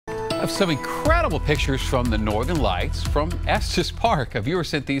Of some incredible pictures from the Northern Lights from Estes Park. A viewer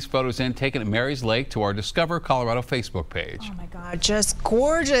sent these photos in taken at Mary's Lake to our Discover Colorado Facebook page. Oh my God, just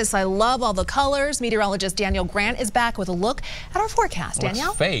gorgeous. I love all the colors. Meteorologist Danielle Grant is back with a look at our forecast. Danielle?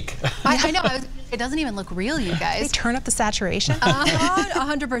 Looks fake. I know. It doesn't even look real, you guys. They turn up the saturation?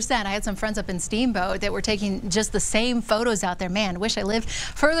 100%. I had some friends up in Steamboat that were taking just the same photos out there. Man, wish I lived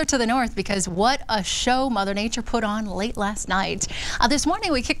further to the north, because what a show Mother Nature put on late last night. This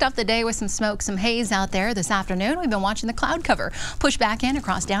morning we kicked off the day with some smoke, some haze out there. This afternoon we've been watching the cloud cover push back in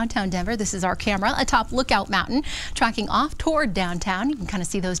across downtown Denver. This is our camera atop Lookout Mountain, tracking off toward downtown. You can kind of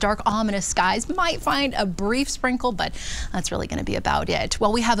see those dark, ominous skies. Might find a brief sprinkle, but that's really going to be about it.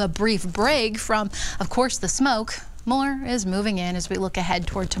 Well, we have a brief break from, of course, the smoke. More is moving in as we look ahead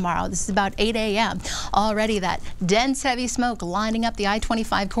toward tomorrow. This is about 8 a.m. Already that dense, heavy smoke lining up the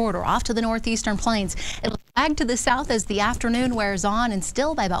I-25 corridor off to the northeastern plains. It'll lag to the south as the afternoon wears on, and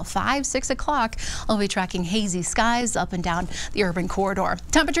still by about 5, 6 o'clock, we'll be tracking hazy skies up and down the urban corridor.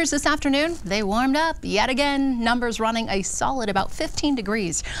 Temperatures this afternoon, they warmed up yet again. Numbers running a solid about 15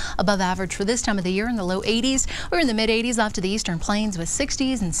 degrees above average for this time of the year in the low 80s. We're in the mid 80s off to the eastern plains with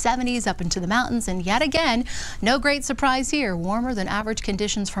 60s and 70s up into the mountains. And yet again, no great surprise here. Warmer than average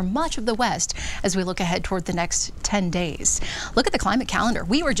conditions for much of the west as we look ahead toward the next 10 days. Look at the climate calendar.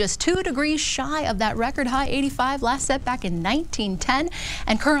 We were just 2 degrees shy of that record high 85 last set back in 1910,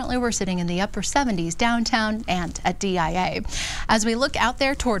 and currently we're sitting in the upper 70s downtown and at DIA. As we look out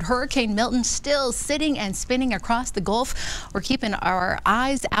there toward Hurricane Milton, still sitting and spinning across the Gulf, we're keeping our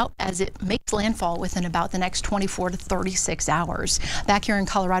eyes out as it makes landfall within about the next 24 to 36 hours. Back here in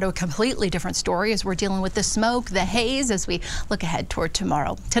Colorado, a completely different story as we're dealing with the smoke, the haze as we look ahead toward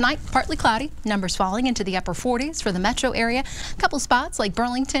tomorrow. Tonight, partly cloudy, numbers falling into the upper 40s for the metro area. A couple spots like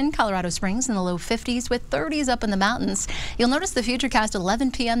Burlington, Colorado Springs in the low 50s with 30s up in the mountains. You'll notice the futurecast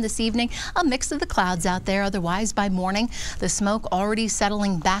 11 p.m. this evening, a mix of the clouds out there. Otherwise, by morning, the smoke already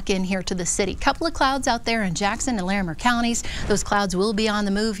settling back in here to the city. Couple of clouds out there in Jackson and Larimer counties. Those clouds will be on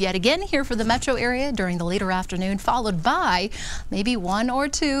the move yet again here for the metro area during the later afternoon, followed by maybe 1 or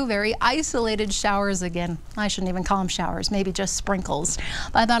 2 very isolated showers again. I shouldn't even call them showers, maybe just sprinkles.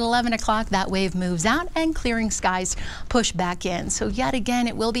 By about 11 o'clock, that wave moves out and clearing skies push back in. So yet again,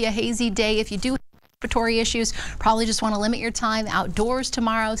 it will be a hazy day. If you do respiratory issues, probably just want to limit your time outdoors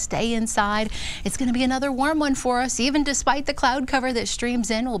tomorrow. Stay inside. It's going to be another warm one for us. Even despite the cloud cover that streams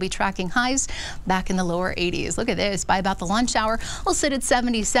in, we'll be tracking highs back in the lower 80s. Look at this. By about the lunch hour, we'll sit at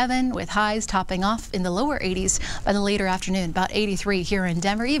 77 with highs topping off in the lower 80s by the later afternoon. About 83 here in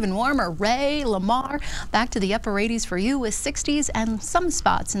Denver. Even warmer. Ray, Lamar, back to the upper 80s for you with 60s and some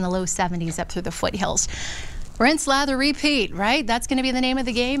spots in the low 70s up through the foothills. Rinse, lather, repeat, right? That's going to be the name of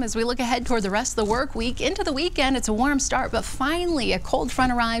the game as we look ahead toward the rest of the work week. Into the weekend, it's a warm start, but finally a cold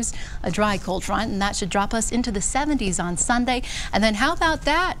front arrives, a dry cold front, and that should drop us into the 70s on Sunday. And then how about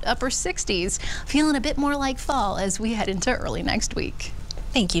that? Upper 60s, feeling a bit more like fall as we head into early next week.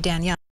 Thank you, Danielle.